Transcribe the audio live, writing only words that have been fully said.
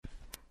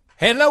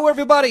Hello,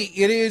 everybody.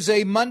 It is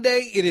a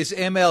Monday. It is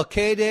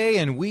MLK Day,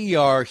 and we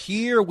are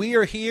here. We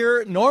are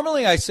here.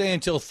 Normally, I say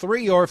until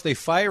 3, or if they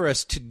fire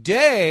us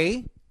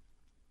today,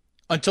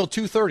 until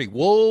 2:30.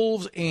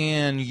 Wolves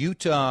and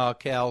Utah,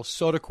 Cal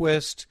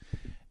Soderquist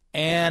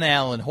and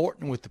Alan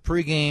Horton with the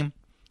pregame.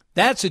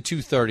 That's at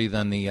 2:30.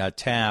 Then the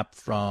tap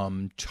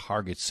from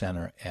Target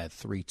Center at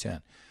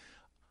 3:10.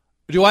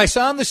 Do I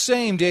sound the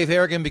same, Dave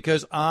Harrigan?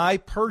 Because I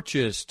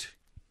purchased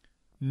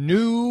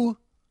new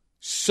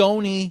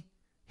Sony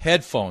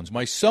headphones.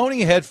 My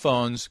Sony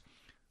headphones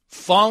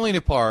falling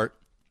apart.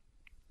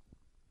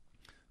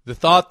 The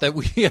thought that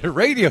we had a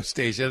radio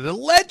station, a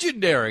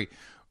legendary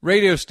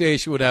radio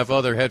station, would have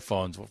other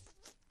headphones. Well,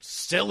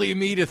 silly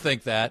me to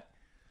think that.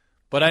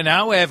 But I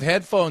now have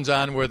headphones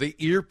on where the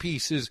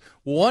earpieces,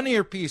 one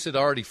earpiece had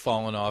already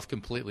fallen off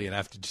completely and I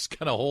have to just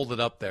kind of hold it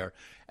up there.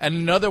 And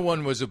another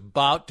one was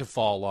about to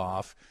fall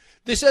off.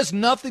 This has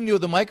nothing to do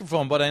with the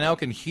microphone, but I now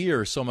can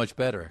hear so much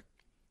better.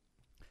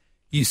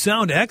 You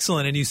sound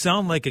excellent, and you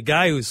sound like a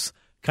guy who's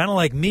kind of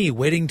like me,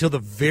 waiting till the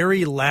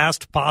very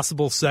last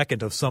possible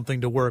second of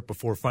something to work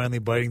before finally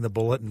biting the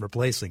bullet and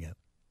replacing it.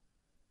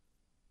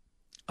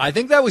 I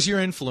think that was your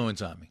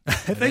influence on me. I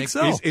think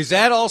so. Is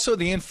that also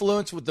the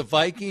influence with the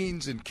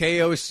Vikings and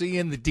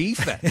KOC and the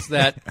defense?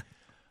 That,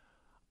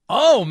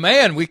 oh,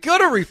 man, we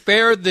could have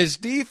repaired this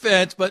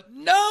defense, but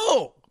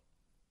no.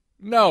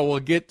 No,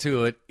 we'll get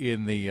to it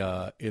in the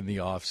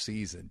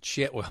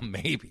offseason. Well,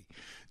 maybe.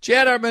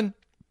 Chad Hartman,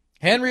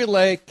 Henry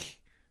Lake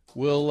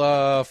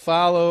will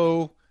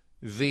follow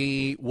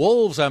the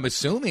Wolves, I'm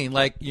assuming.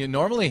 Like,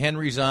 normally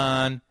Henry's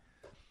on,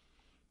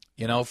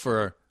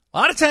 for a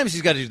lot of times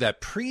he's got to do that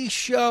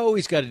pre-show.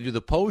 He's got to do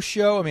the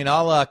post-show. I mean,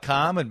 a la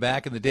Common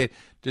back in the day.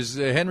 Does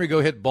Henry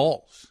go hit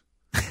balls?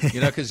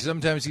 Because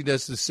sometimes he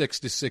does the 6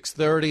 to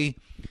 6:30.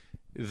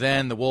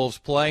 Then the Wolves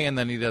play, and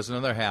then he does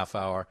another half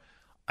hour.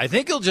 I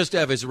think he'll just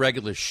have his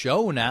regular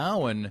show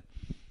now, and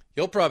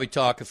he'll probably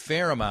talk a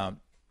fair amount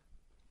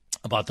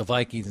about the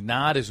Vikings,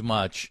 not as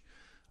much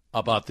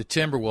about the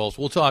Timberwolves.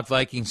 We'll talk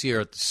Vikings here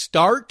at the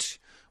start.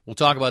 We'll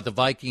talk about the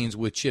Vikings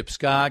with Chip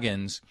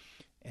Scoggins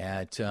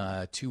at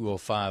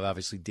 2:05.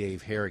 Obviously,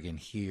 Dave Harrigan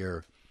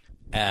here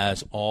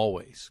as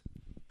always.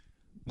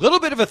 A little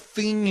bit of a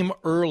theme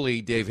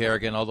early, Dave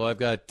Harrigan, although I've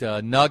got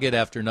nugget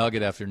after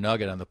nugget after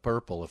nugget on the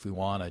purple if we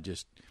want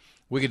to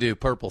we could do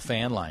purple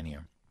fan line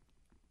here.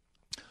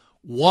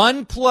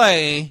 One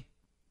play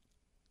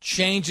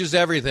changes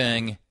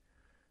everything.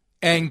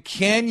 And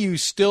can you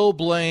still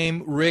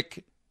blame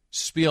Rick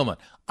Spielman?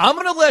 I'm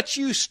going to let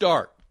you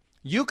start.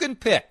 You can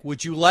pick.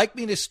 Would you like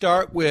me to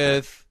start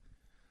with,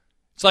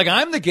 it's like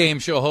I'm the game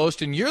show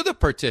host and you're the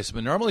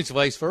participant. Normally it's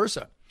vice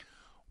versa.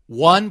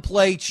 One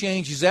play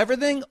changes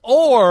everything,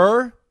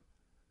 or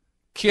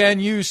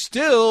can you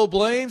still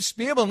blame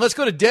Spielman? Let's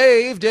go to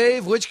Dave.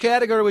 Dave, which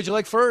category would you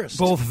like first?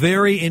 Both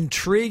very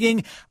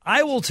intriguing.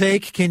 I will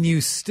take, can you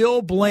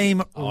still blame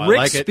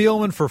Rick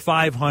Spielman for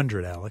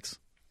 500, Alex?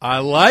 I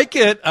like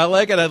it. I'd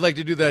like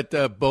to do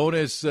that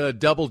bonus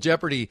double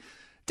Jeopardy.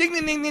 Ding,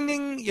 ding, ding, ding,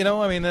 ding. Then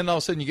all of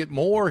a sudden you get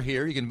more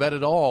here. You can bet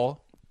it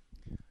all.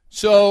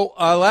 So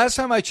last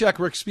time I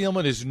checked, Rick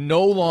Spielman is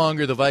no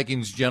longer the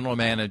Vikings general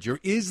manager.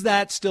 Is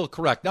that still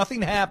correct?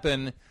 Nothing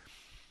happened.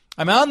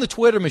 I'm on the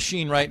Twitter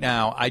machine right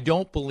now. I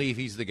don't believe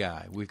he's the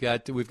guy. We've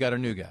got a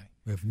new guy.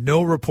 We have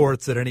no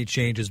reports that any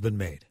change has been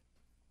made.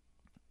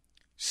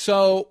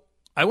 So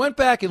I went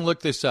back and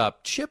looked this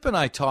up. Chip and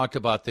I talked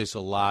about this a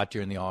lot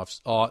during the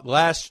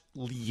last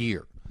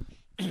year.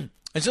 And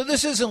so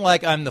this isn't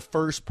like I'm the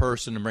first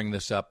person to bring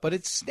this up, but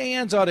it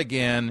stands out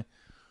again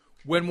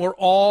when we're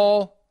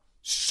all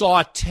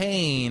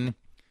sautéing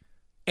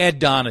Ed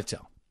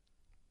Donatel.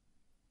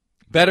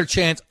 Better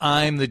chance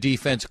I'm the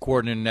defense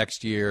coordinator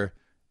next year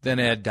than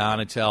Ed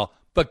Donatel.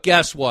 But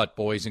guess what,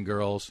 boys and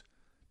girls?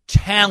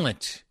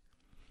 Talent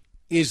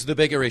is the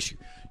bigger issue.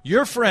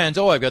 Your friends,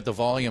 I've got the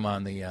volume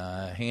on the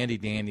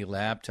handy-dandy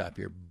laptop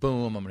here.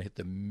 Boom, I'm going to hit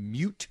the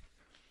mute.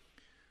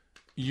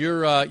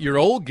 Your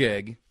old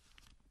gig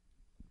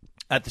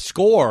at the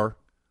Score,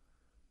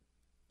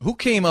 who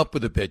came up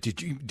with a bit?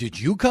 Did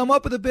you come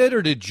up with a bit,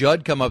 or did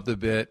Judd come up with a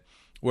bit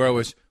where it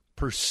was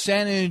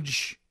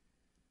percentage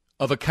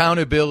of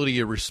accountability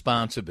or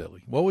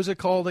responsibility? What was it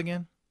called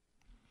again?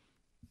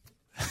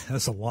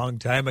 That's a long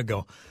time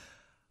ago.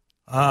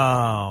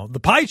 The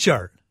pie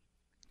chart.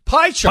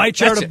 Pie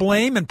chart of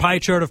blame and pie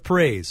chart of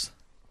praise.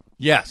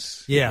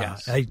 Yes. Yeah,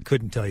 yes. I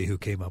couldn't tell you who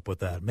came up with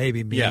that.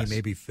 Maybe me, yes.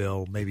 Maybe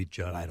Phil, maybe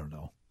Judd. I don't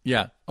know.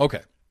 Yeah,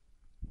 okay.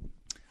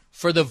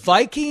 For the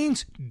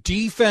Vikings'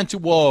 defense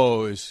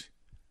woes,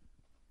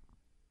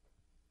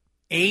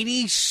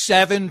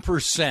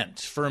 87%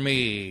 for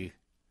me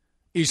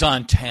is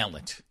on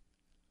talent.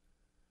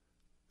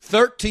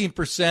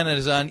 13%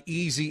 is on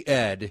Easy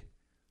Ed.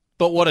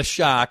 But what a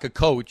shock, a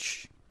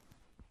coach,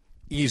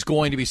 he's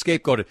going to be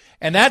scapegoated.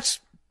 And that's,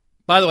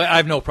 by the way, I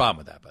have no problem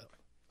with that, by the way.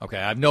 Okay,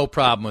 I have no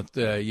problem with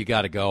you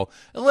got to go.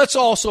 And let's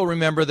also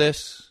remember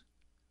this.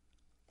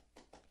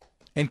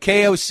 And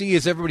KOC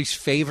is everybody's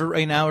favorite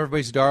right now,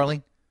 everybody's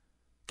darling.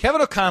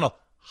 Kevin O'Connell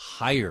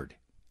hired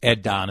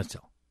Ed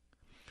Donatel.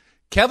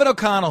 Kevin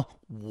O'Connell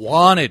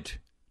wanted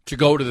to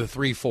go to the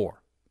 3-4.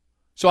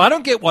 So I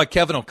don't get why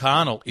Kevin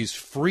O'Connell is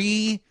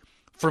free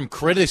from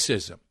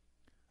criticism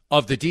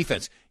of the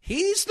defense.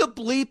 He's the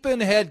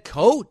bleeping head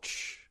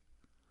coach.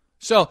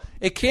 So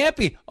it can't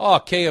be,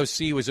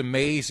 KOC was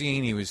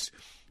amazing. He's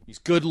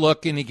good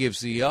looking. He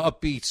gives the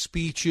upbeat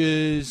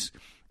speeches,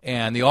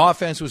 and the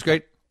offense was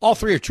great. All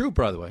three are true,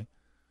 by the way.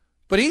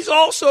 But he's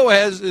also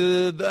has,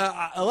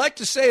 I like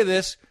to say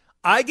this,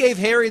 I gave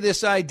Harry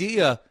this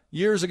idea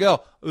years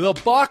ago. The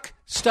buck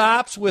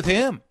stops with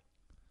him.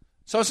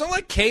 So it's not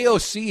like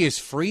KOC is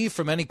free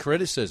from any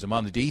criticism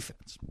on the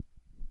defense.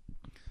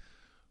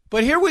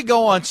 But here we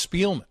go on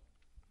Spielman.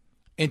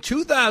 In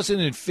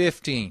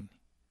 2015,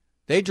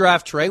 they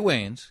draft Trey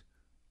Waynes,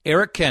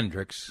 Eric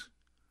Kendricks,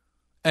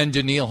 and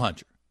Danielle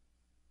Hunter.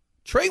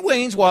 Trey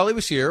Waynes, while he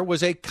was here,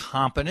 was a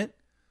competent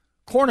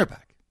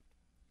cornerback.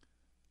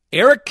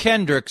 Eric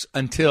Kendricks,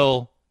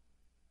 until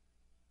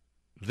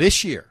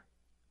this year,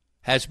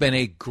 has been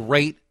a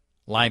great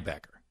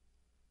linebacker.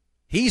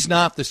 He's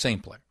not the same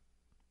player.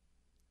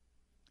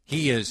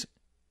 He is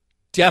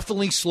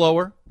definitely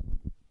slower,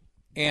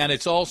 and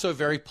it's also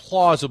very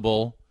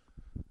plausible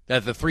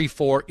that the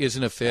 3-4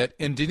 isn't a fit.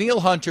 And Danielle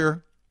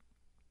Hunter,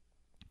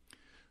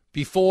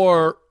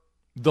 before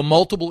the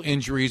multiple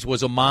injuries,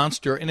 was a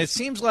monster. And it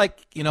seems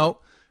like,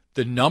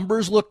 the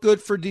numbers look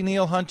good for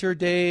Danielle Hunter,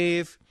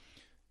 Dave.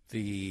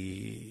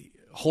 The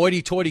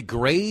hoity-toity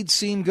grades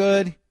seem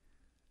good.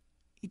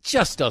 He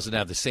just doesn't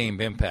have the same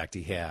impact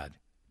he had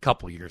a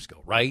couple years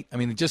ago, right? I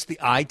mean, just the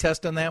eye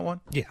test on that one?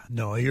 Yeah,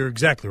 no, you're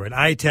exactly right.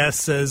 Eye test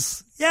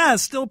says,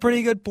 still a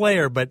pretty good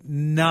player, but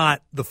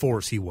not the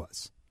force he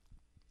was.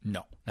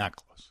 No, not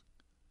close.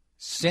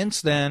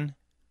 Since then,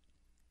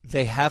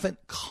 they haven't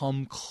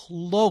come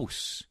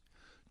close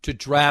to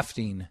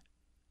drafting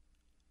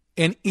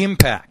an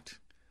impact,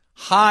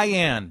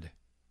 high-end,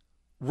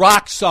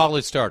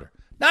 rock-solid starter.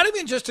 Not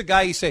even just a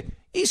guy you say,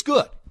 he's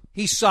good,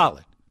 he's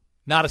solid.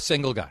 Not a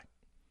single guy.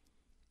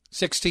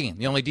 16,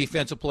 the only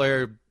defensive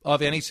player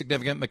of any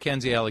significant,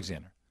 Mackenzie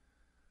Alexander.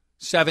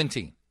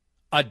 17,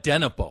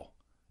 Adenabo.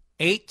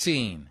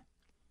 18,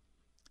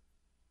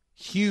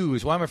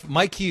 Hughes.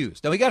 Mike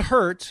Hughes. Now, he got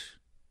hurt,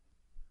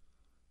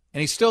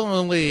 and he's still in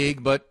the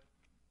league, but,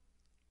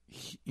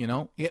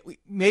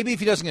 maybe if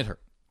he doesn't get hurt.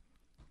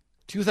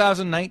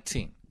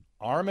 2019,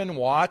 Armin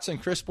Watts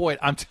and Chris Boyd.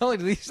 I'm telling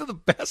you, these are the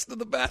best of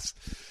the best.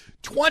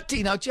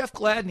 20. Now, Jeff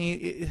Gladney,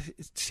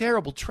 it's a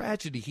terrible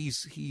tragedy.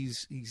 He's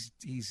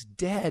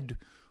dead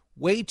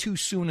way too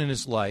soon in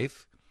his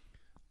life.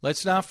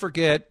 Let's not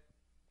forget,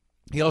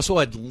 he also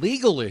had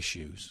legal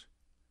issues,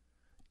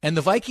 and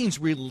the Vikings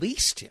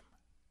released him.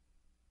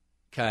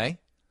 Okay?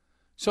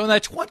 So in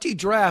that 20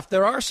 draft,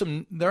 there are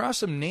some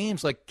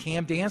names like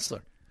Cam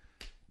Dantzler.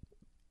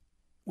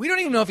 We don't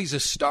even know if he's a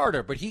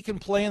starter, but he can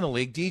play in the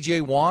league.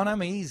 DJ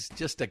Wanham, he's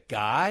just a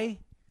guy.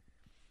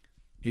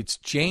 It's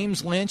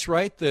James Lynch,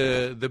 right?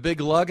 The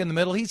big lug in the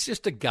middle. He's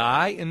just a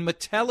guy. And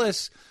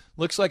Metellus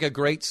looks like a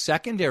great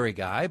secondary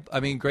guy.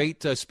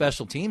 Great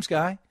special teams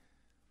guy.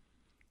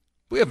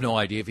 We have no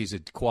idea if he's a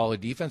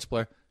quality defense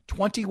player.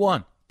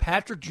 21,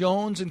 Patrick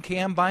Jones and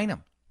Cam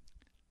Bynum.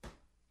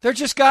 They're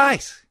just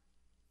guys.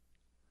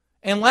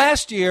 And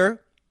last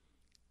year,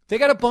 they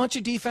got a bunch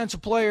of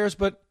defensive players,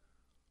 but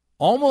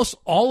almost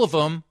all of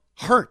them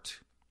hurt.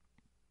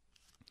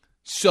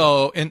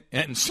 So,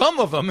 and some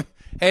of them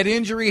had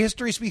injury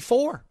histories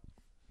before.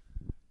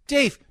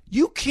 Dave,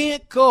 you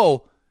can't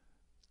go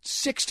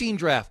 16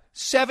 draft,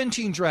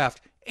 17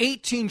 draft,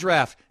 18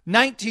 draft,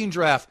 19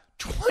 draft,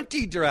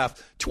 20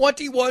 draft,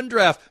 21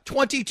 draft,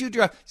 22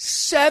 draft,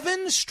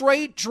 7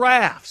 straight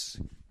drafts,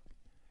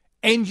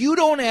 and you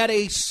don't add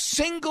a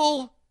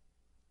single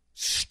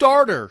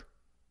starter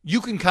you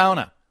can count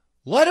on,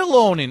 let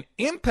alone an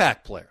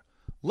impact player,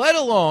 let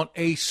alone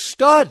a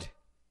stud.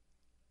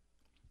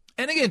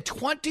 And again,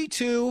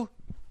 22,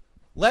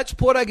 let's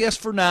put, I guess,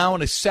 for now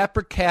in a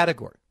separate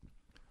category.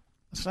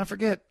 Let's not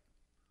forget,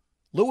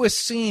 Lewis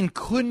Cine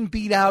couldn't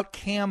beat out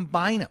Cam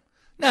Bynum.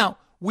 Now,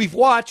 we've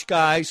watched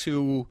guys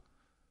who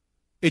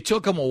it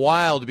took them a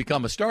while to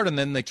become a starter, and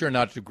then they turned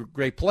out to be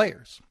great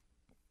players.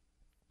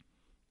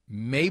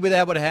 Maybe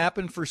that would have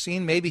happened for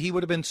Cine. Maybe he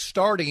would have been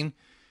starting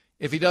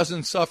if he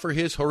doesn't suffer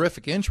his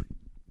horrific injury.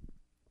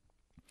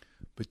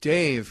 But,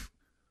 Dave,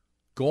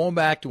 going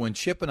back to when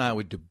Chip and I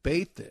would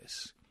debate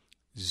this,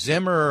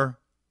 Zimmer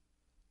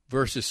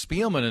versus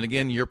Spielman, and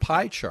again, your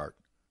pie chart,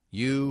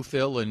 you,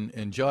 Phil,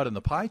 and Judd in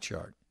the pie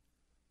chart.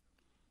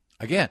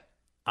 Again,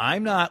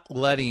 I'm not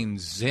letting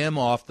Zim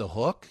off the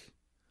hook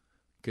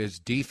because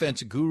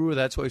defense guru,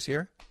 that's why he's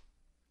here.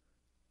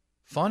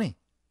 Funny.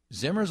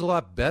 Zimmer's a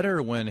lot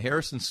better when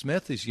Harrison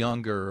Smith is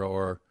younger,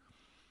 or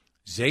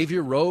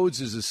Xavier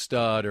Rhodes is a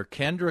stud, or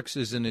Kendricks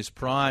is in his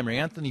prime, or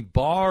Anthony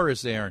Barr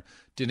is there, and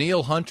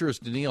Danielle Hunter is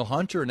Danielle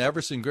Hunter, and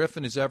Everson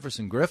Griffin is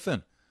Everson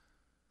Griffin.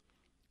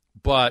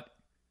 But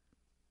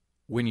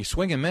when you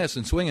swing and miss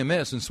and swing and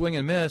miss and swing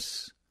and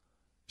miss,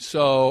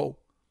 so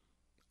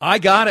I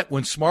got it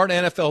when smart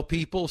NFL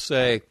people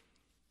say,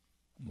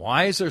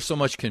 why is there so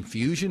much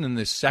confusion in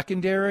this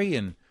secondary?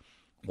 And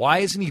why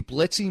isn't he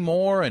blitzing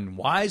more? And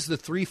why is the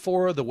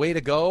 3-4 the way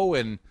to go?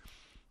 And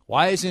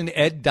why isn't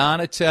Ed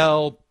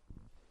Donatel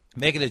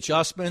making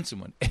adjustments?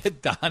 And when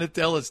Ed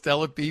Donatel is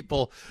telling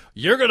people,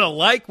 you're going to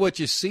like what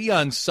you see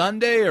on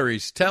Sunday, or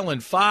he's telling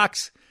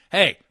Fox,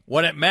 hey,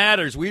 when it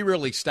matters, we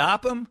really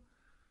stop him.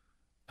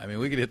 I mean,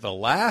 we could hit the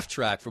laugh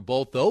track for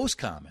both those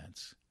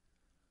comments.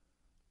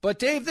 But,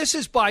 Dave, this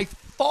is by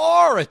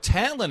far a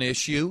talent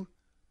issue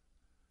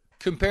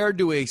compared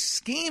to a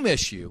scheme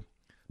issue,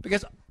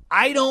 because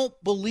I don't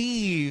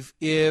believe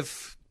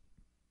if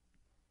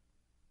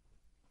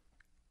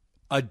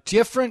a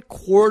different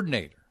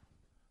coordinator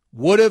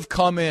would have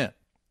come in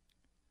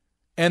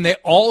and they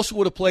also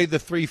would have played the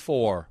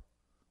 3-4,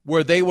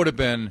 where they would have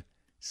been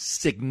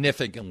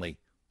significantly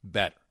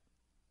better.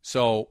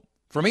 So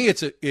for me,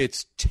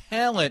 it's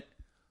talent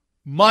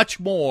much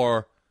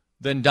more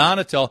than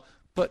Donatel.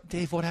 But,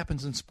 Dave, what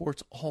happens in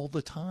sports all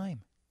the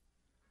time?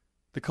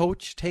 The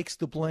coach takes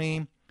the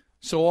blame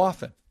so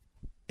often,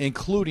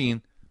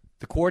 including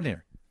the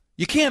coordinator.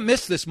 You can't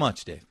miss this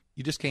much, Dave.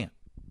 You just can't.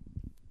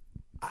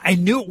 I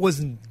knew it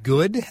wasn't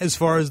good as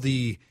far as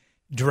the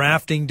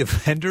drafting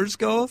defenders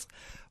goes.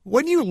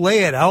 When you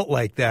lay it out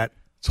like that,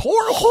 it's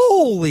horrible.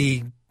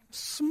 Holy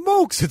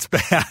smokes, it's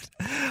bad.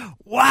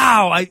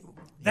 Wow.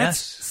 That's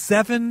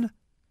 7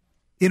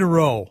 in a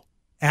row.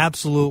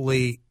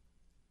 Absolutely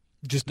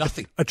just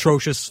nothing.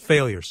 Atrocious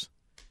failures.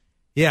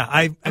 Yeah,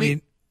 I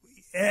mean,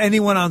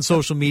 anyone on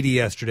social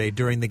media yesterday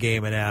during the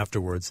game and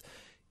afterwards,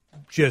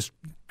 just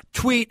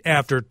tweet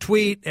after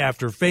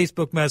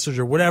Facebook message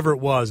or whatever it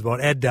was about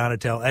Ed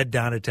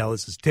Donatel,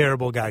 this is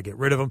terrible, got to get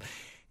rid of him.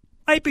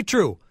 Might be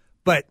true,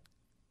 but,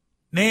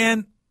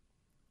 man,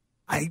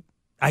 I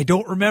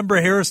don't remember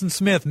Harrison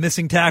Smith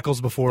missing tackles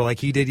before like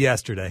he did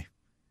yesterday.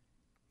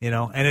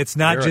 And it's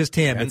not Eric just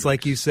him. Kendricks. It's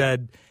like you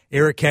said,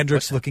 Eric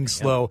Kendricks looking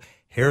slow.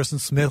 Harrison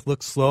Smith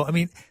looks slow. I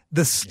mean,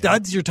 the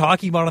studs you're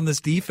talking about on this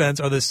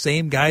defense are the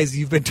same guys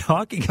you've been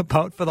talking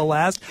about for the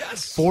last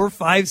 4,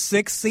 5,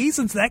 6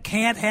 seasons. That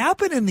can't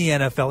happen in the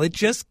NFL. It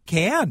just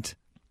can't.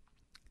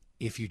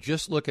 If you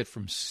just look at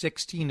from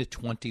 16 to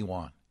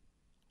 21,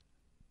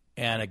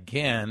 and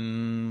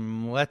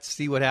again, let's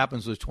see what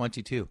happens with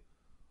 22.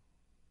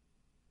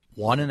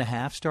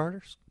 1.5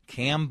 starters.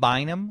 Cam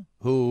Bynum,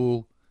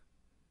 who,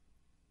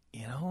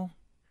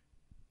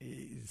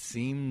 it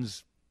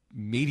seems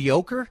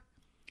mediocre.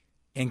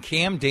 And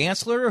Cam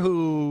Dantzler,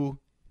 who,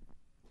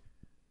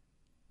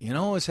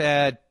 has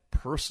had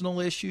personal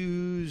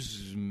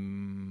issues,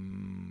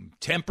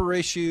 temper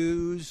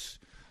issues,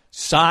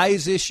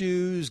 size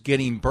issues,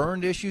 getting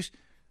burned issues.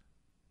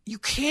 You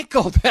can't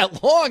go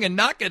that long and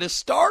not get a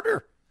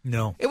starter.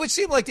 No. It would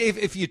seem like, Dave,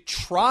 if you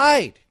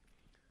tried,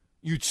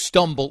 you'd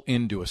stumble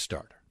into a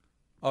starter.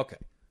 Okay.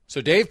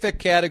 So Dave picked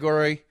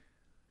category.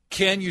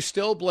 Can you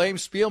still blame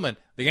Spielman?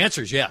 The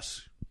answer is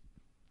yes.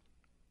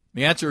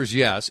 The answer is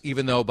yes,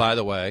 even though, by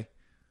the way,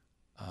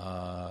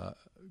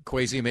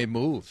 Kwesi made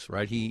moves,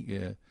 right?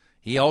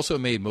 He also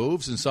made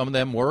moves, and some of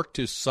them worked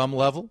to some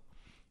level,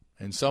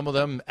 and some of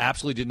them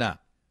absolutely did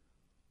not.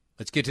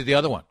 Let's get to the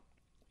other one.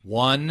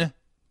 One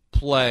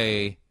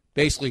play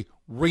basically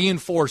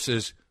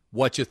reinforces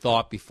what you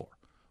thought before.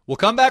 We'll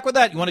come back with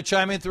that. You want to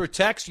chime in through a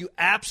text? You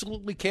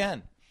absolutely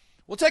can.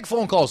 We'll take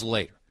phone calls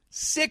later.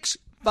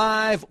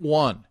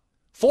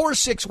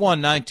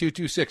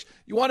 651-461-9226.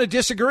 You want to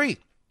disagree?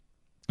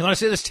 You want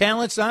to say this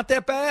talent's not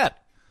that bad?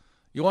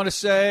 You want to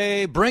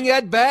say, bring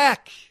Ed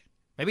back?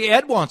 Maybe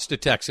Ed wants to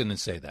text in and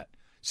say that.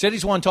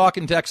 Cities One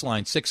Talking text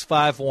line,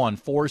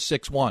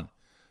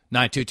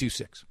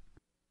 651-461-9226.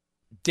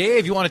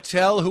 Dave, you want to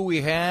tell who we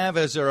have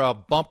as our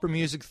bumper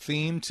music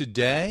theme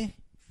today?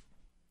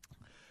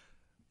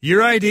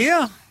 Your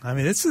idea? I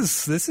mean, this is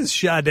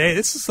Sade.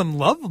 This is some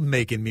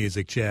love-making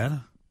music,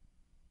 Chad.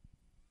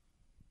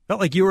 Felt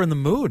like you were in the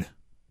mood.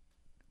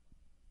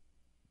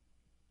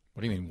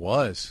 What do you mean,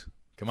 was?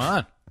 Come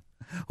on.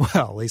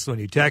 Well, at least when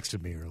you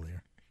texted me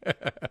earlier.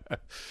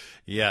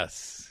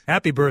 Yes.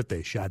 Happy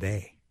birthday,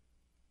 Sade.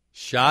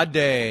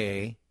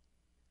 Sade,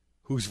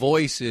 whose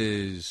voice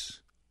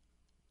is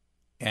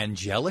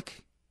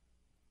angelic.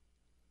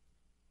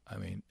 I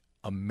mean,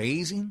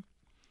 amazing.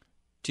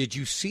 Did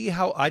you see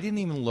how – I didn't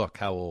even look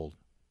how old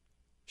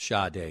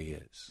Sade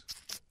is.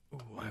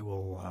 Ooh, I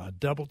will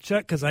double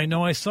check because I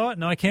know I saw it.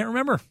 No, I can't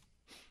remember.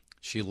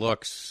 She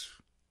looks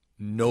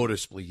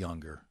noticeably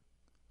younger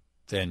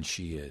than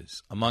she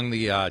is. Among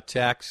the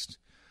text,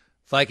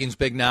 Vikings'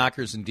 big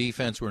knockers and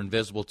defense were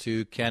invisible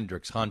too.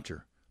 Kendricks,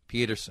 Hunter,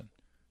 Peterson,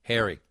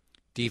 Harry.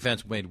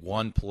 Defense made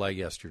one play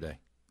yesterday.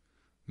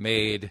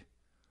 Made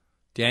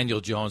Daniel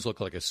Jones look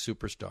like a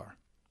superstar.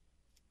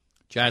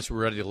 Giants were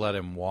ready to let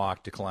him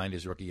walk, declined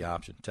his rookie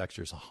option.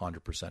 Texter's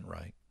 100%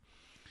 right.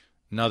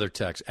 Another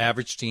text.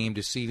 Average team,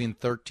 deceiving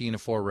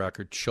 13-4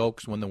 record,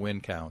 chokes when the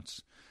win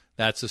counts.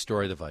 That's the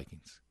story of the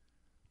Vikings.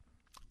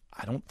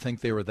 I don't think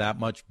they were that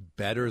much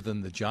better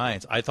than the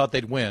Giants. I thought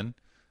they'd win.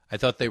 I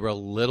thought they were a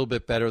little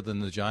bit better than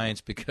the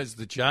Giants because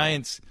the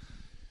Giants,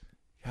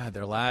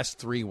 their last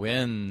 3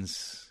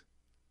 wins,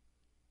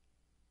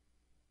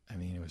 I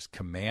mean, it was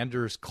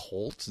Commanders,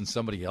 Colts, and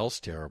somebody else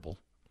terrible.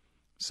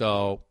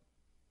 So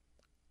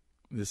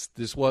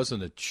this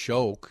wasn't a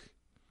choke.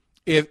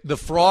 If the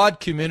fraud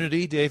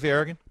community, Dave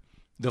Harrigan,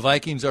 the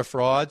Vikings are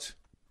frauds.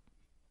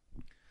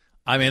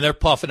 I mean, they're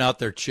puffing out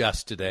their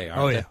chest today,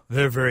 aren't they? Oh, yeah.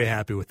 They're very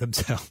happy with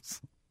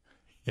themselves.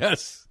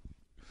 Yes.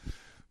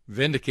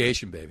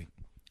 Vindication, baby.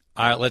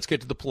 All right, let's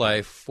get to the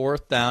play.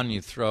 4th down,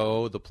 you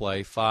throw the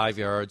play 5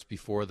 yards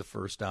before the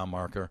first down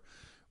marker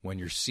when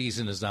your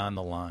season is on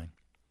the line.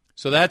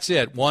 So that's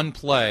it. One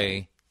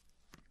play,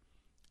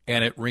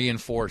 and it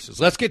reinforces.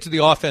 Let's get to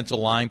the offensive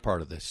line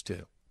part of this,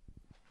 too.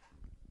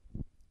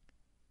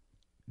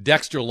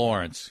 Dexter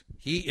Lawrence,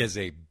 he is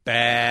a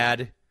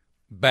bad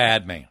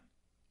man.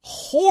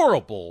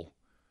 Horrible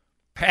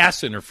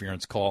pass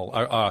interference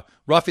call,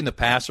 roughing the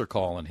passer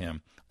call on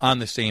him on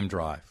the same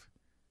drive.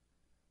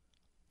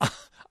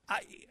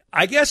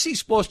 I guess he's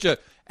supposed to,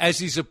 as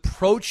he's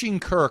approaching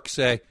Kirk,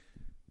 say,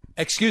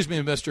 "Excuse me,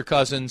 Mr.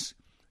 Cousins,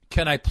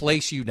 can I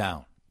place you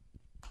down?"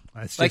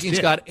 Vikings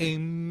got a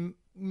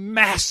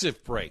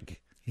massive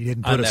break. He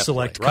didn't put a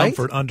select play, right?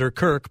 comfort under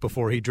Kirk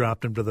before he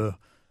dropped him to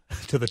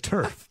the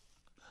turf.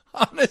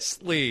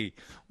 Honestly,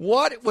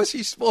 what was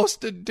he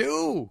supposed to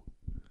do?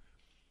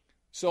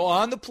 So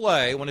on the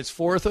play, when it's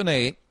 4th and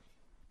 8,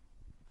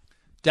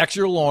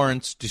 Dexter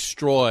Lawrence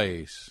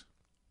destroys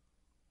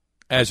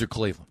Ezra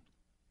Cleveland.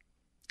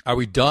 Are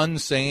we done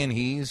saying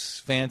he's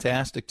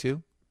fantastic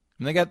too?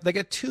 And they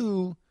got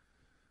 2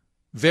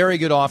 very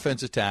good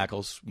offensive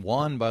tackles.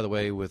 One, by the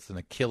way, with an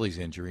Achilles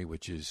injury,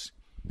 which is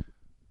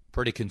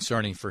pretty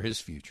concerning for his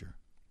future.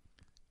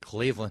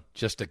 Cleveland,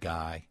 just a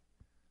guy.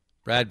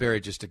 Bradbury,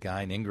 just a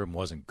guy. And Ingram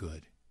wasn't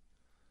good.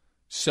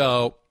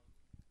 So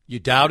you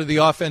doubted the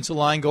offensive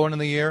line going in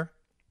the year.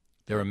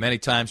 There were many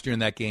times during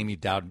that game you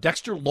doubted.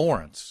 Dexter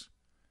Lawrence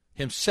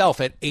himself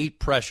had 8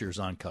 pressures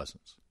on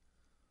Cousins.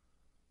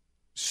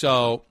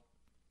 So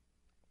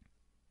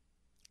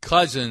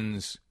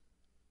Cousins,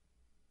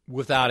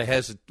 without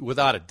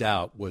a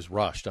doubt, was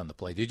rushed on the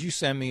play. Did you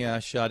send me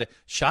Sade?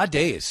 Sade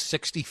is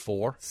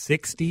 64?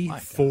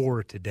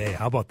 64 today.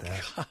 How about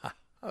that? God,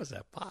 how is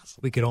that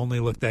possible? We could only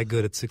look that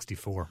good at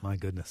 64. My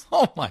goodness.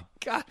 Oh, my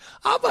God.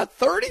 How about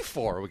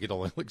 34? We could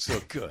only look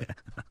so good.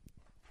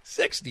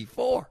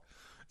 64.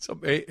 So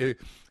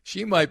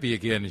she might be,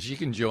 again, she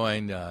can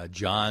join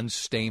John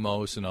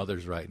Stamos and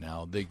others right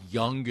now, the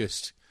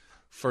youngest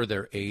for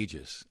their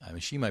ages. I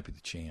mean, she might be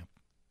the champ.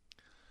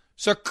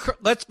 So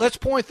let's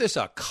point this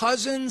out.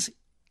 Cousins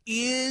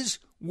is,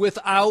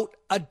 without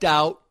a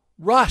doubt,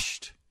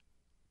 rushed.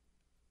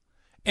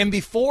 And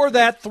before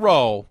that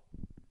throw,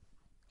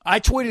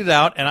 I tweeted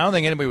out, and I don't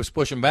think anybody was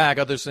pushing back.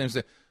 Others saying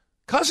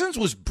Cousins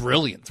was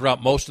brilliant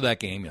throughout most of that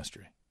game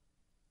yesterday.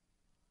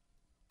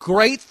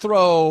 Great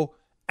throw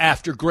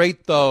after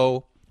great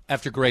throw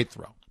after great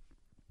throw.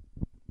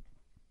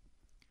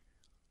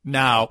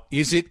 Now,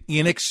 is it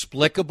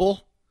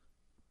inexplicable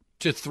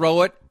to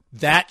throw it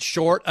that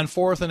short on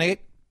 4th and 8?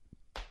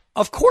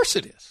 Of course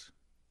it is.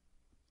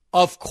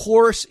 Of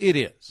course it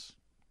is.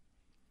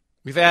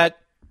 We've had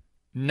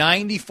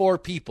 94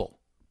 people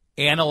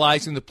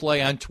analyzing the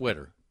play on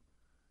Twitter,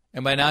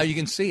 and by now you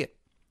can see it.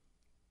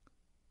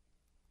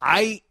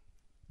 I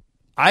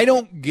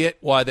don't get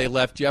why they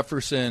left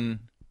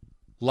Jefferson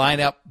line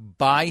up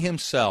by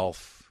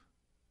himself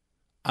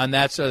on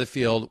that side of the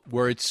field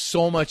where it's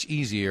so much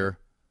easier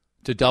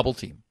to double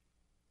team.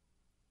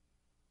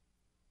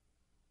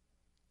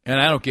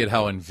 And I don't get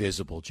how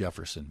invisible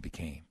Jefferson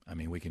became. I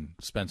mean, we can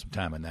spend some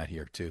time on that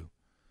here, too.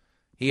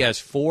 He has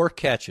 4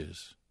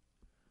 catches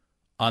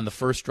on the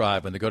first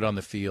drive when they go down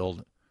the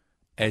field,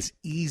 as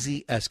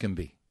easy as can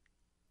be.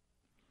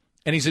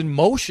 And he's in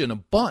motion a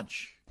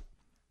bunch.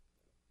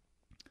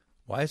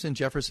 Why isn't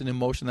Jefferson in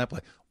motion that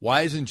play?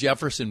 Why isn't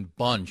Jefferson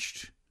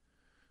bunched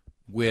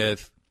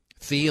with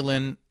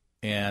Thielen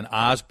and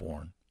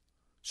Osborne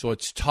so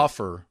it's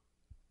tougher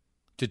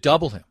to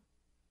double him?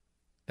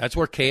 That's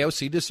where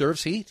KOC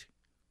deserves heat.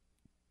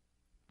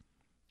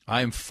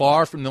 I am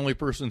far from the only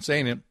person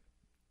saying it.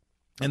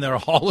 And there are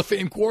Hall of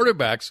Fame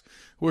quarterbacks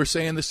who are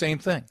saying the same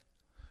thing.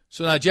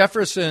 So now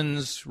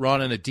Jefferson's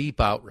running a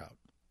deep out route.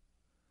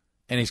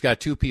 And he's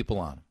got 2 people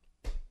on him.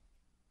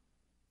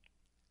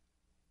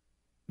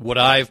 Would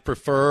I have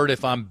preferred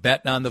if I'm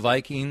betting on the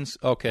Vikings?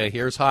 Okay,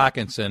 here's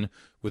Hawkinson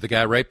with a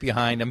guy right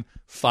behind him,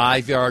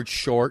 5 yards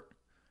short,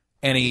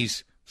 and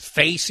he's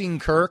facing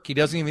Kirk. He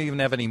doesn't even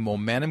have any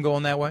momentum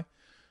going that way.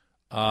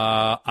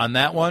 On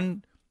that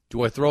one,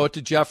 do I throw it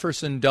to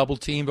Jefferson, double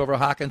teamed over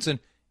Hawkinson?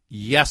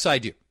 Yes, I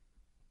do.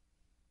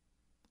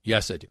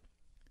 Yes, I do.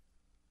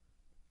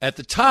 At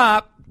the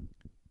top,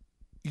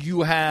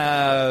 you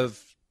have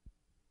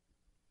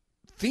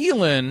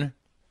Thielen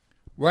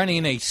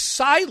running a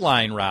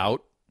sideline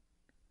route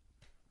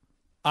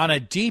on a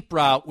deep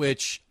route,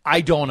 which I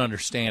don't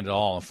understand at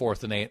all in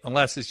 4th and 8,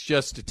 unless it's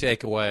just to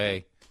take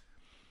away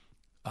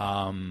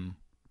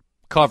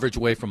coverage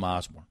away from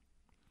Osborne.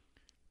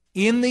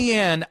 In the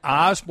end,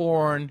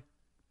 Osborne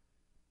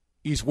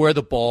is where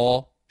the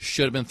ball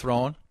should have been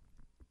thrown.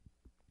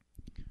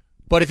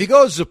 But if he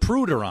goes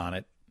Zapruder on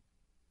it,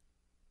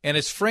 And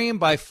it's frame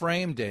by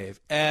frame, Dave,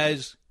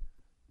 as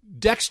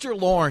Dexter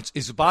Lawrence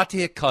is about to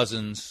hit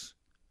Cousins,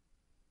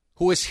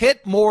 who has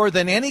hit more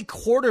than any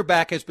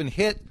quarterback has been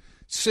hit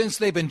since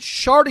they've been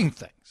charting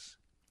things,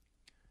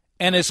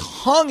 and has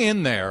hung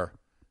in there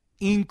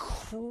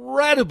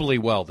incredibly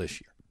well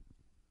this year.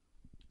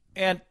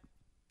 And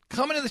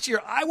coming into this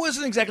year, I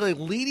wasn't exactly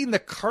leading the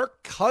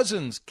Kirk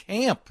Cousins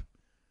camp.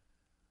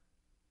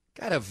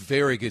 Got a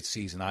very good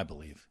season, I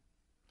believe,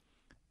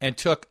 and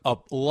took a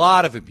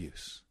lot of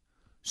abuse.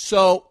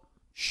 So,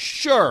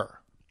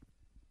 sure,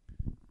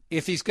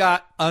 if he's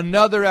got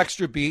another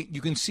extra beat, you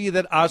can see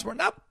that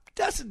Osborne,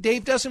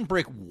 Dave doesn't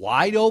break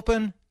wide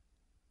open,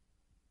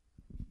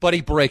 but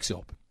he breaks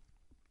open.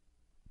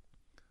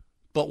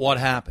 But what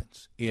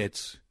happens?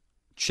 It's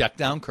check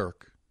down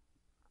Kirk.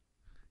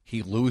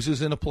 He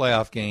loses in a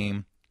playoff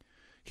game.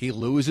 He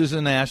loses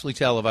a nationally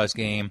televised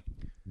game,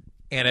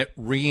 and it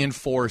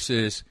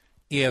reinforces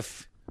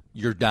if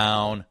you're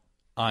down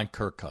on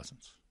Kirk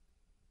Cousins.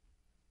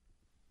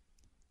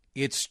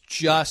 It's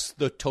just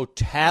the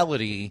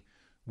totality,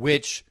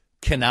 which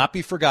cannot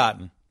be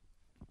forgotten.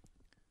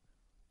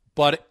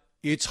 But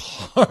it's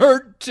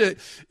hard to,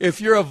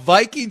 if you're a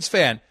Vikings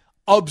fan,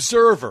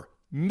 observer,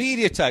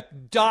 media type,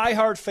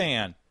 diehard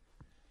fan,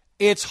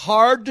 it's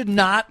hard to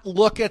not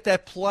look at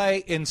that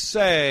play and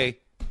say,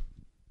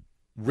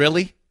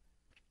 really?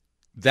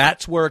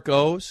 That's where it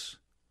goes?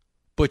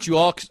 But you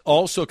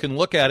also can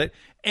look at it,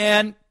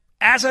 and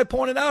as I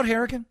pointed out,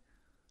 Harrigan,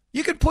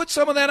 you can put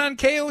some of that on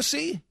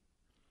KOC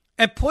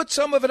and put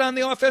some of it on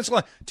the offensive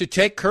line. To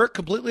take Kirk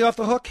completely off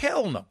the hook?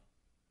 Hell no.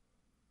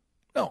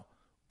 No.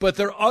 But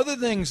there are other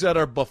things that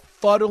are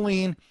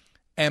befuddling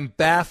and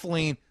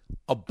baffling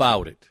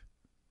about it.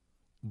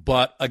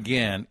 But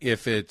again,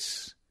 if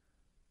it's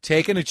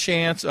taking a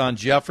chance on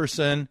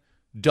Jefferson,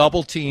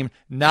 double team,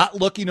 not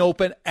looking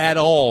open at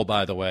all,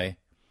 by the way,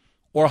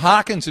 or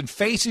Hawkinson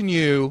facing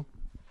you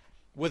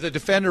with a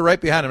defender right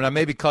behind him. Now,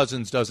 maybe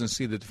Cousins doesn't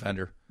see the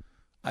defender.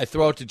 I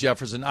throw it to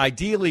Jefferson.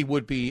 Ideally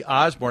would be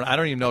Osborne. I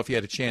don't even know if he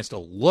had a chance to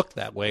look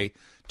that way,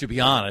 to be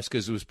honest,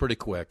 because it was pretty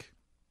quick.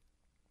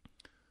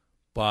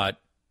 But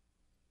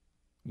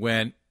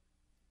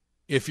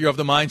if you're of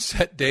the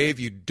mindset, Dave,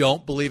 you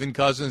don't believe in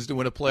Cousins to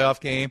win a playoff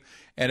game,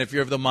 and if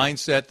you're of the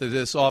mindset that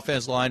this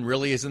offense line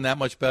really isn't that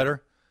much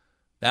better,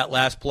 that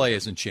last play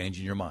isn't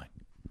changing your mind.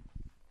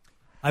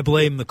 I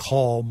blame the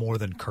call more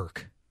than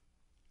Kirk.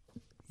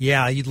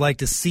 Yeah, you'd like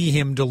to see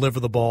him deliver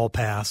the ball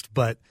past,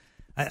 but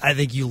I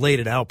think you laid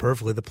it out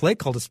perfectly. The play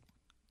call just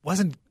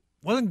wasn't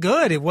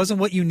good. It wasn't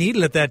what you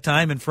needed at that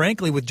time, and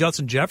frankly, with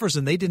Justin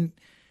Jefferson, they didn't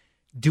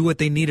do what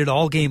they needed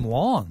all game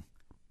long.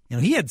 You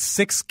know, he had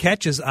 6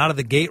 catches out of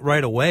the gate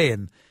right away,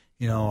 and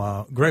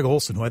Greg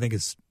Olsen, who I think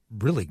is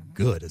really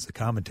good as a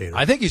commentator.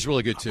 I think he's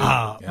really good too.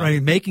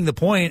 Right, making the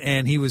point,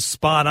 and he was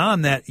spot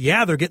on that.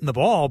 Yeah, they're getting the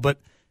ball,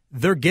 but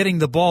they're getting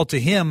the ball to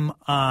him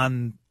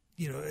on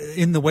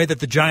in the way that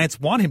the Giants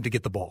want him to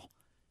get the ball.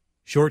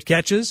 Short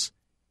catches,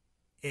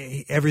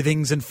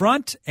 everything's in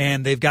front,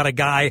 and they've got a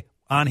guy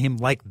on him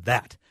like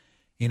that.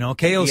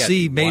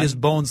 KOC made his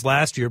bones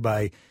last year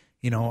by.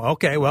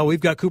 Okay, well, we've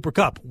got Cooper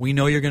Kupp. We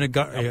know you're going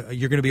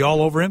to be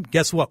all over him.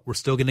 Guess what? We're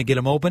still going to get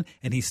him open,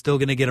 and he's still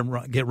going to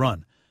get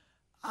run.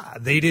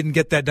 They didn't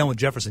get that done with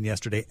Jefferson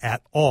yesterday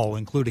at all,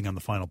 including on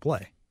the final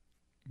play.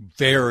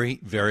 Very,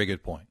 very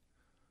good point.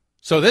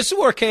 So this is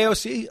where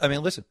KOC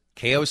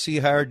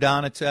hired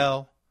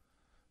Donatel.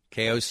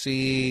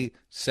 KOC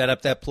set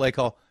up that play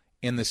call.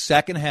 In the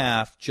second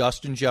half,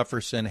 Justin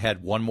Jefferson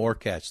had one more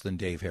catch than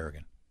Dave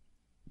Harrigan.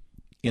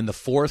 In the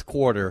fourth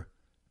quarter,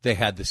 they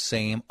had the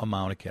same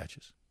amount of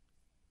catches.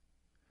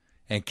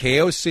 And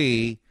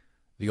KOC,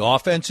 the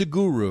offensive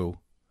guru,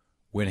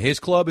 when his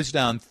club is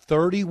down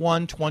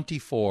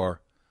 31-24,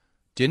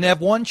 didn't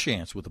have one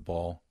chance with the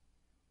ball.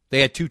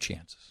 They had 2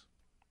 chances.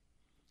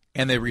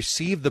 And they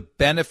received the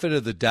benefit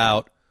of the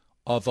doubt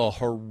of a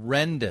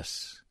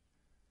horrendous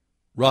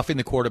roughing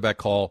the quarterback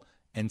call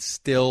and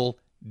still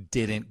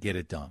didn't get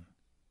it done.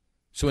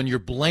 So when you're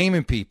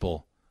blaming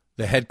people,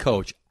 the head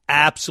coach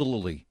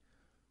absolutely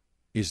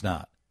is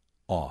not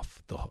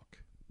off the hook.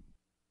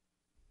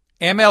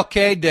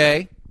 MLK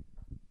Day,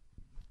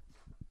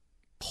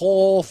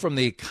 poll from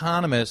The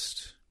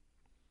Economist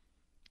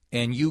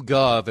and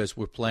YouGov as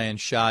we're playing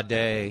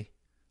Sade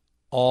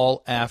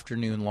all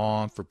afternoon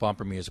long for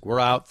bumper music. We're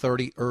out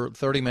 30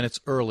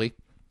 minutes early.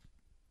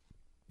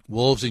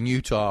 Wolves in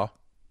Utah.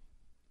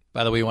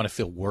 By the way, you want to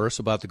feel worse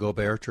about the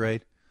Gobert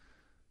trade?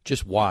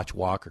 Just watch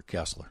Walker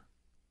Kessler.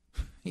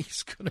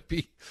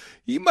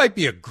 He might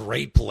be a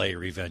great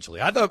player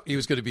eventually. I thought he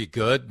was going to be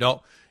good.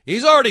 No,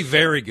 he's already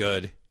very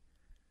good.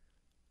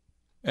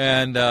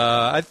 And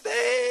I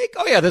think,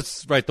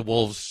 that's right, the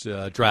Wolves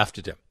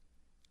drafted him.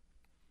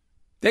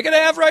 They're going to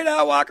have right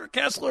now Walker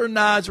Kessler and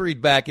Naz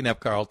Reid backing up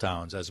Karl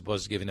Towns as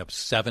opposed to giving up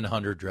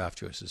 700 draft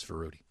choices for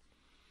Rudy.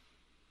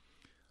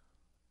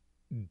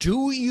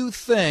 Do you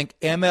think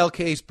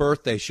MLK's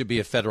birthday should be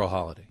a federal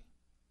holiday?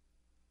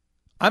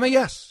 I'm a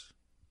yes.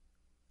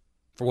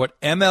 For what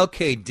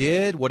MLK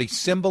did, what he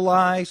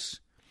symbolized,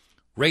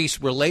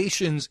 race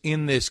relations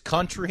in this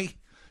country,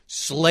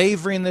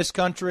 slavery in this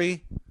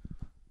country,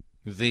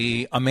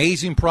 the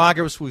amazing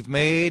progress we've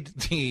made,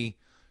 the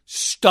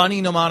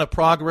stunning amount of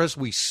progress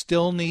we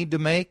still need to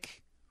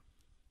make.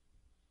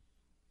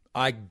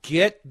 I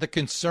get the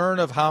concern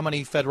of how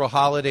many federal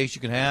holidays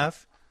you can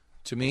have.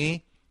 To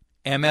me,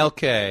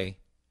 MLK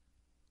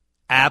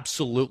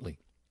absolutely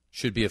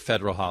should be a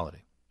federal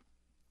holiday.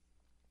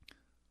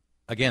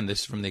 Again, this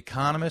is from The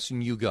Economist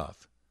and YouGov.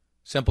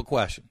 Simple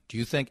question. Do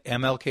you think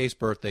MLK's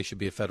birthday should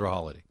be a federal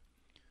holiday?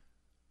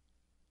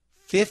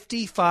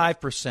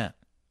 55%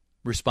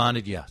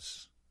 responded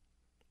yes.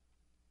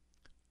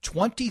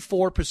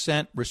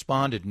 24%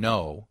 responded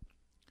no.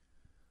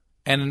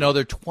 And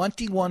another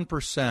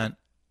 21%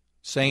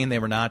 saying they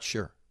were not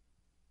sure.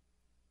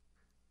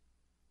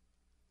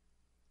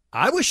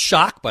 I was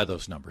shocked by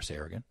those numbers,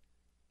 Harrigan.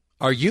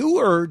 Are you,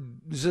 or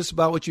is this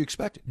about what you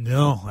expected?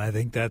 No, I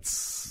think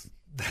that's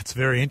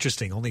very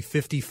interesting. Only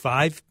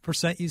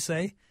 55%, you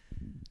say?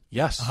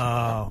 Yes.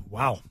 Wow.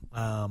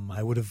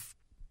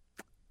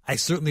 I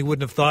certainly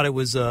wouldn't have thought it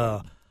was,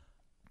 we're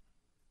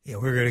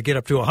going to get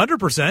up to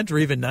 100% or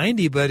even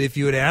 90. But if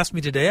you had asked me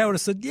today, I would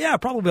have said, yeah,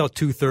 probably about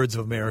 2/3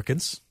 of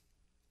Americans,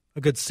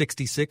 a good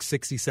 66,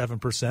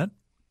 67%.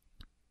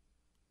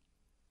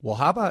 Well,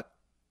 how about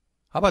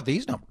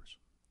these numbers?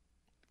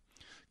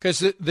 Because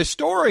the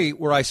story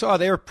where I saw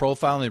they were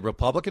profiling the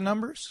Republican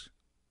numbers,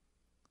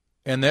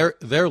 and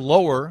they're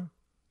lower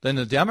than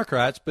the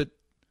Democrats, but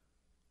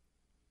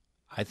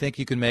I think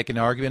you can make an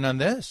argument on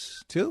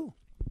this, too.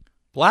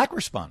 Black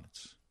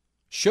respondents.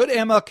 Should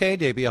MLK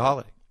Day be a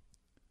holiday?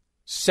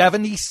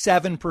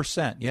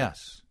 77%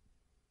 yes.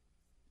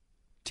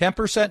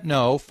 10%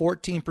 no.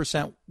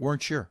 14%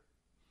 weren't sure.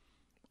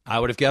 I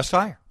would have guessed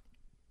higher.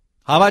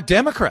 How about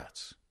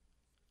Democrats?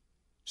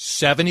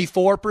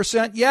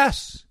 74%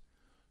 yes.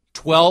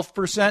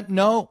 12%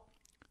 no.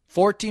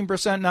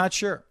 14% not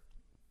sure.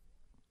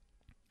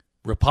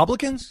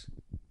 Republicans?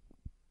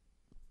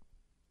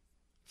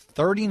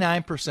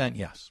 39%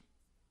 yes.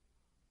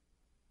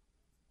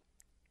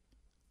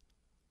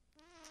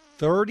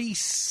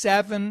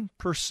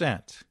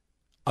 37%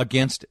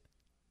 against it.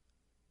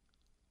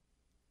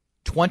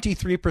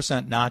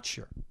 23% not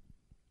sure.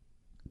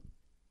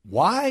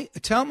 Why?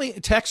 Tell me,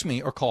 text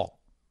me or call.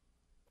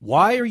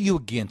 Why are you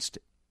against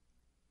it?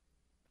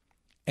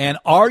 And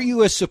are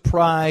you as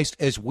surprised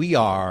as we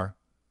are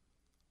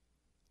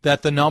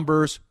that the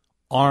numbers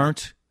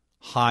aren't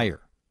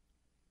higher?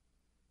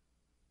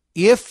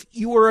 If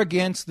you were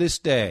against this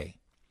day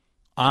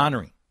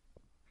honoring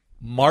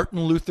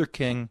Martin Luther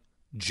King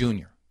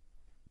Jr.,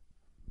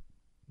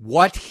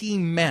 what he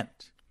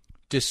meant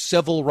to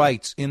civil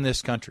rights in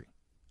this country,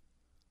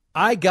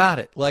 I got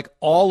it, like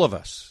all of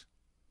us,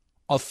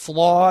 a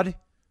flawed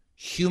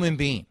human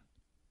being.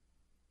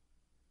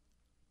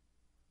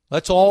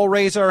 Let's all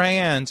raise our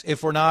hands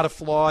if we're not a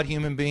flawed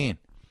human being.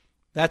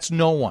 That's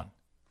no one.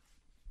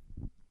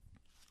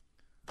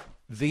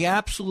 The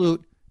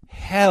absolute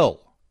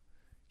hell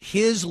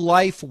his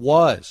life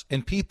was,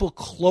 and people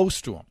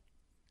close to him,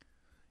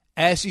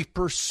 as he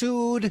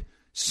pursued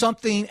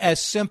something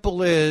as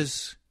simple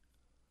as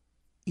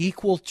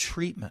equal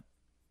treatment.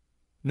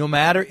 No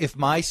matter if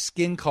my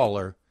skin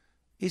color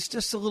is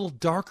just a little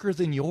darker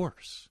than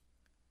yours.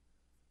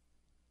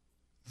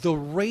 The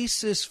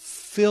racist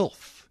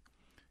filth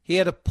he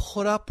had to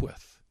put up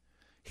with.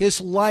 His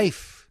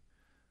life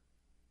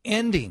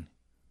ending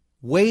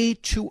way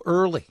too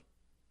early.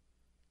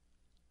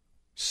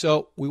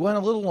 So we went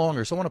a little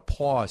longer, so I want to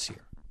pause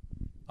here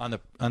on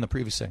the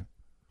previous thing.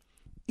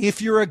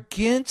 If you're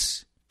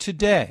against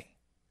today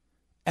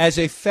as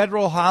a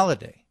federal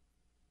holiday,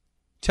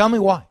 tell me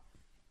why.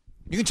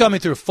 You can tell me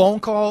through a phone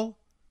call,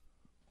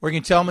 or you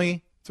can tell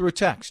me through a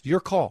text. Your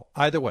call,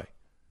 either way.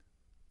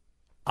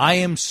 I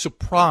am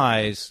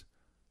surprised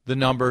the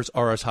numbers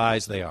are as high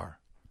as they are.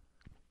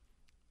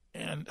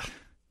 And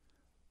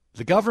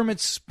the government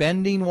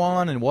spending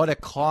one and what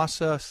it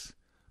costs us,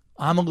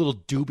 I'm a little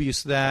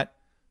dubious of that,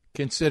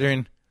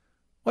 considering,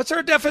 what's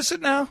our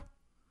deficit now?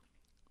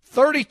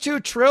 32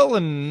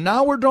 trillion, and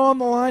now we're drawing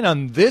the line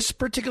on this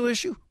particular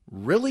issue?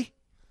 Really?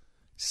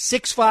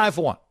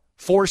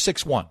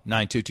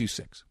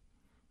 651-461-9226.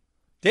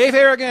 Dave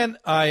Harrigan,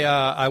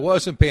 I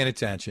wasn't paying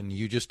attention.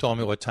 You just told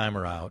me what time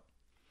we're out.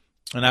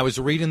 And I was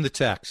reading the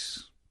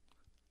text.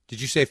 Did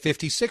you say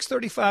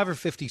 5635 or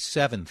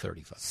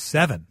 5735?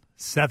 7,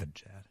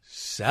 Chad.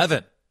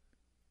 7.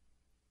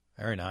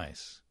 Very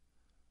nice.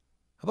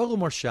 How about a little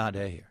more Sade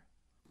here?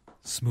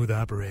 Smooth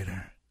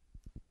operator.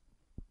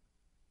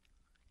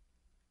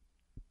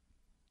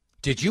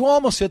 Did you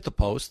almost hit the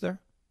post there?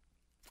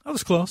 I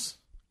was close.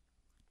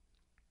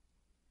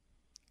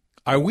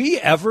 Are we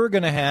ever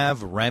going to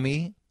have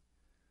Remy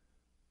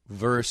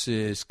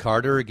versus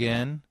Carter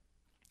again?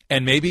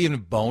 And maybe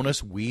even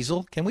bonus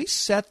Weasel? Can we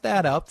set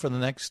that up for the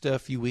next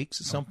few weeks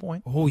at some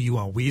point? Oh, you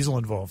want Weasel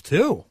involved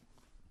too?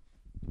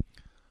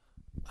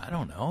 I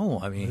don't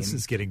know. I mean, this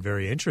is getting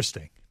very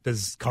interesting.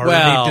 Does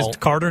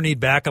Carter need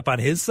backup on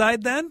his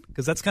side then?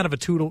 Because that's kind of a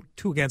two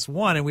against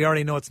one, and we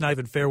already know it's not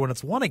even fair when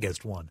it's 1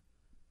 against 1.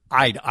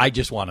 I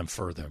just want him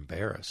further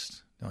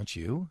embarrassed, don't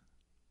you?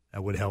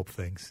 That would help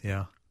things,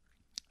 yeah.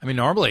 I mean,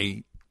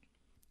 normally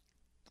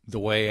the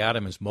way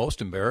Adam is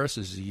most embarrassed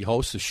is he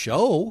hosts a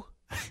show.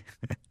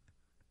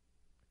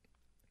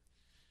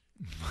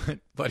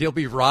 But he'll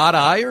be Rod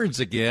Irons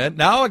again,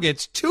 now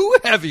against two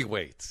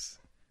heavyweights.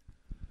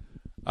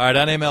 All right,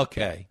 on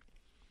MLK.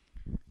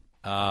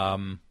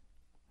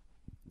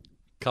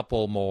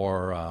 Couple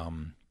more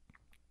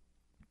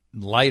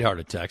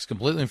lighthearted texts.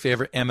 Completely in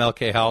favor of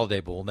MLK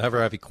holiday, but we'll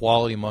never have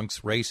equality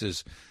amongst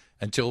races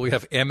until we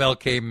have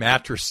MLK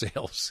mattress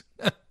sales.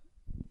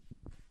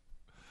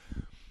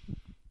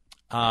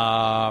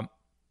 Hello,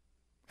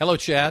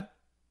 Chad.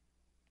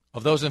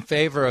 Of those in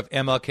favor of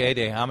MLK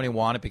Day, how many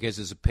want it because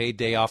it's a paid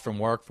day off from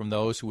work from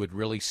those who would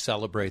really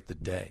celebrate the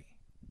day?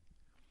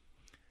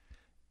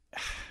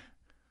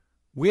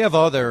 We have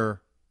other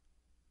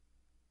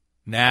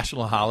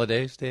national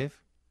holidays,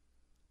 Dave.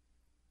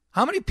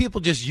 How many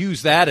people just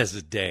use that as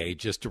a day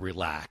just to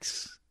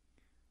relax?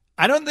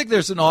 I don't think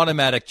there's an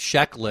automatic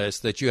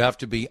checklist that you have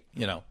to be,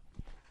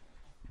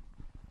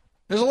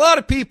 There's a lot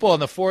of people on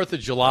the 4th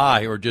of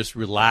July who are just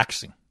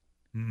relaxing.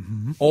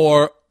 Mm-hmm.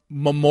 Or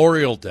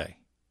Memorial Day.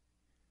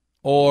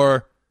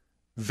 Or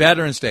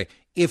Veterans Day.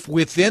 If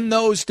within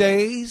those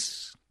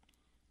days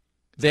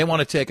they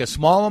want to take a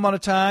small amount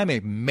of time, a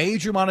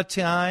major amount of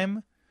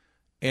time,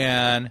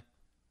 and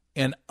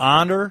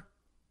honor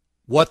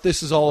what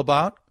this is all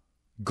about,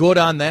 good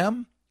on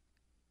them.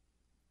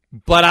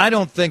 But I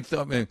don't think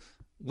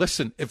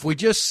listen, if we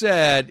just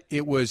said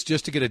it was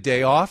just to get a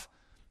day off,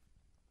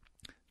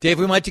 Dave,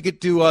 we might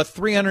get to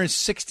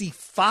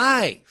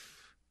 365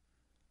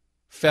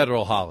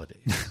 federal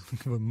holidays.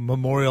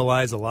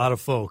 Memorialize a lot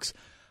of folks.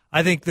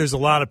 I think there's a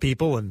lot of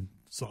people, and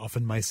it's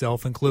often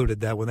myself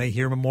included, that when they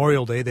hear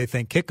Memorial Day, they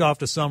think kickoff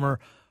to summer,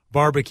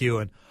 barbecue,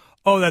 and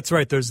that's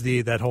right, there's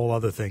that whole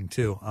other thing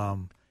too.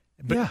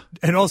 Yeah.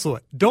 And also,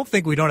 don't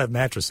think we don't have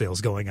mattress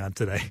sales going on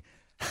today.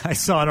 I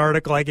saw an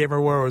article, I can't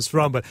remember where it was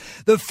from, but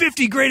the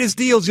 50 greatest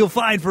deals you'll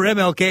find for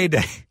MLK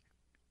Day.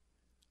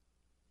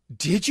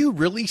 Did you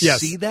really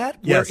see that?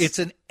 Yes. Where it's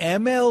an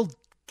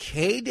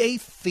MLK Day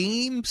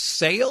theme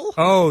sale?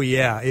 Oh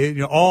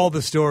yeah, all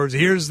the stores.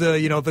 Here's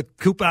the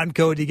coupon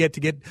code you get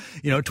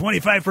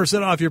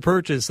 25% off your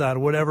purchase on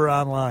whatever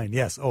online.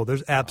 Yes. Oh,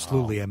 there's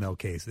absolutely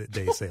MLK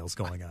Day sales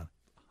going on.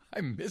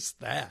 I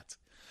missed that.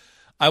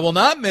 I will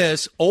not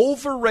miss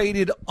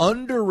overrated,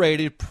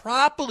 underrated,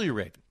 properly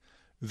rated.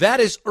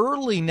 That is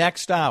early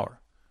next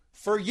hour.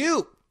 For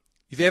you,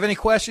 if you have any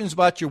questions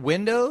about your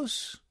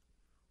windows,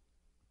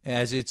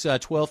 as it's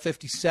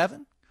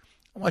 12:57,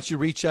 I want you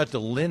to reach out to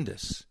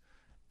Lindus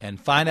and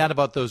find out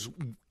about those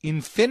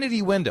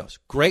Infinity windows.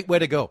 Great way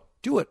to go.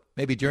 Do it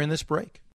maybe during this break.